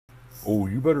Oh,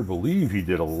 you better believe he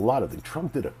did a lot of things.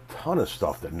 Trump did a ton of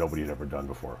stuff that nobody had ever done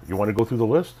before. You want to go through the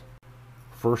list?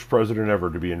 First president ever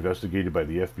to be investigated by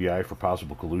the FBI for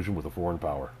possible collusion with a foreign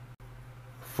power.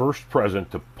 First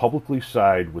president to publicly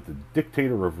side with the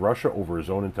dictator of Russia over his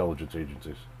own intelligence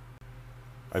agencies.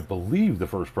 I believe the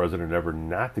first president ever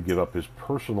not to give up his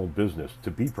personal business to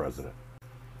be president.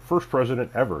 First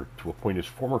president ever to appoint his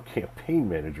former campaign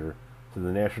manager to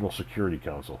the National Security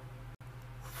Council.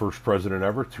 First president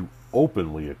ever to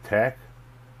openly attack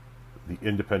the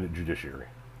independent judiciary.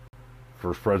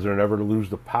 First president ever to lose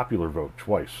the popular vote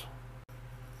twice.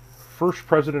 First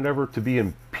president ever to be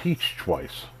impeached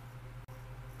twice.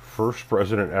 First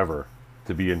president ever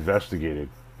to be investigated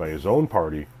by his own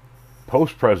party,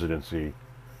 post-presidency,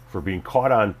 for being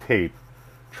caught on tape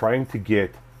trying to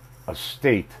get a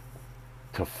state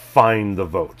to find the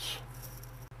votes.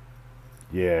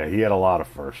 Yeah, he had a lot of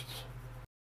firsts.